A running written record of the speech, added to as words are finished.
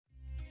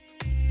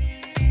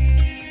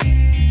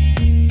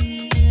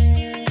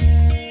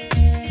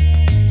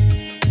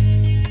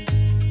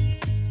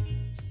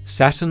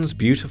Saturn's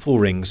beautiful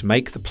rings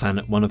make the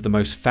planet one of the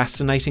most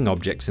fascinating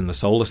objects in the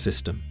solar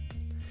system.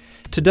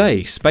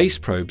 Today, space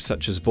probes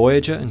such as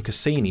Voyager and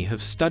Cassini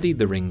have studied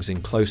the rings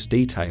in close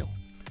detail.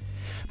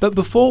 But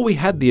before we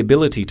had the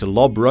ability to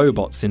lob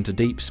robots into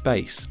deep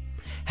space,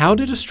 how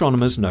did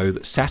astronomers know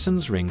that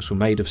Saturn's rings were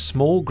made of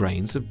small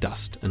grains of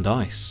dust and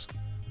ice?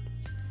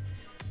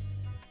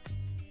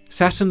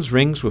 Saturn's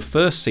rings were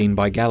first seen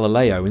by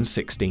Galileo in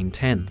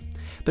 1610.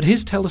 But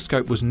his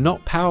telescope was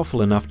not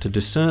powerful enough to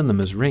discern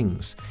them as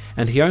rings,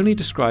 and he only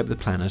described the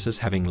planet as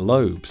having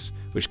lobes,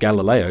 which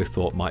Galileo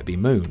thought might be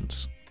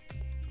moons.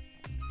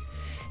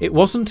 It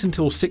wasn't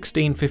until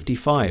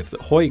 1655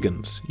 that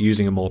Huygens,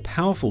 using a more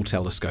powerful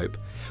telescope,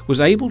 was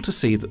able to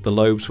see that the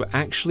lobes were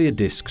actually a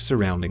disk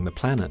surrounding the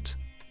planet.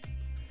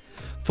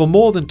 For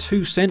more than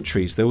 2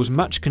 centuries there was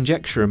much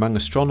conjecture among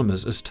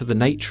astronomers as to the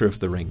nature of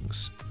the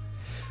rings.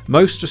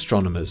 Most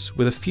astronomers,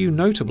 with a few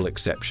notable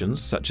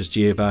exceptions such as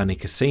Giovanni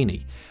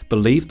Cassini,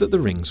 believed that the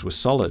rings were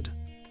solid.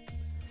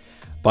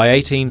 By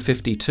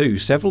 1852,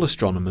 several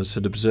astronomers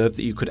had observed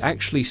that you could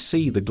actually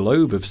see the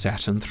globe of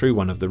Saturn through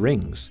one of the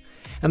rings,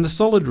 and the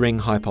solid ring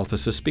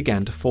hypothesis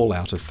began to fall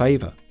out of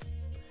favour.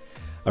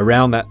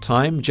 Around that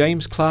time,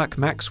 James Clerk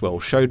Maxwell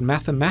showed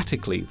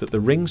mathematically that the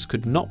rings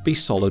could not be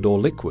solid or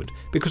liquid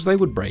because they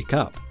would break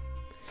up.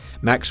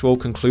 Maxwell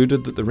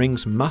concluded that the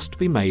rings must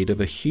be made of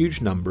a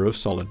huge number of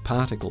solid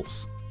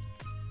particles.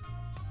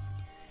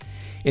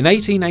 In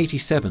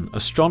 1887,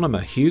 astronomer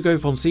Hugo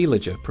von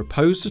Seeliger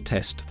proposed a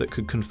test that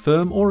could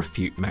confirm or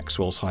refute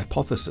Maxwell's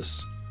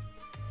hypothesis.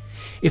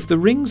 If the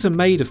rings are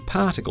made of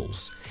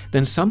particles,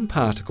 then some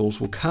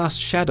particles will cast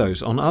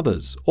shadows on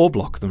others or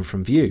block them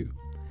from view.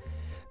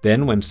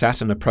 Then when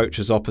Saturn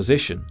approaches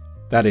opposition,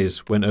 that is,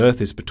 when Earth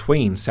is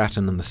between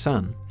Saturn and the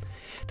Sun,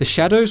 the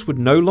shadows would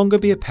no longer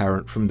be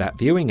apparent from that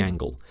viewing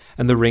angle,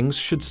 and the rings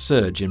should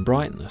surge in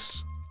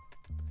brightness.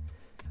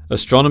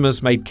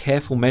 Astronomers made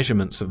careful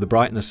measurements of the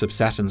brightness of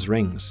Saturn's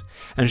rings,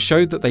 and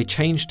showed that they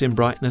changed in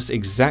brightness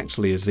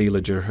exactly as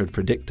Seeliger had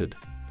predicted,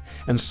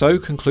 and so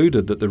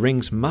concluded that the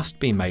rings must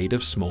be made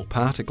of small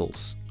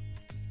particles.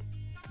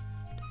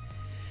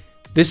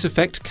 This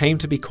effect came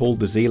to be called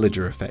the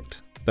Seeliger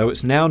Effect, though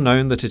it's now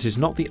known that it is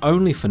not the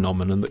only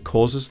phenomenon that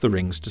causes the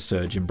rings to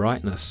surge in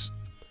brightness.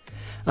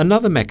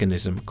 Another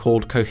mechanism,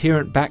 called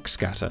coherent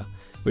backscatter,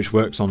 which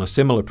works on a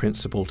similar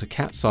principle to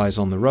cat's eyes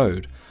on the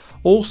road,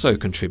 also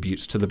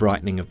contributes to the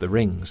brightening of the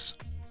rings.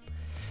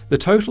 The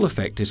total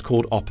effect is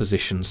called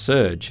opposition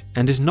surge,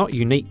 and is not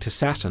unique to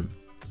Saturn.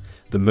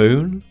 The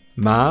Moon,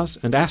 Mars,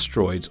 and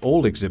asteroids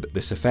all exhibit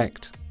this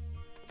effect.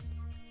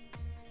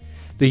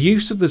 The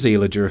use of the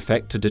Seeliger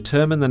effect to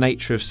determine the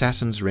nature of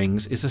Saturn's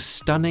rings is a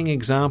stunning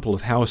example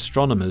of how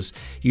astronomers,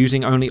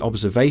 using only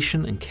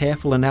observation and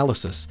careful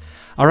analysis,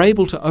 are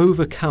able to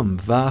overcome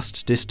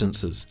vast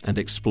distances and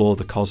explore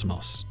the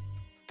cosmos.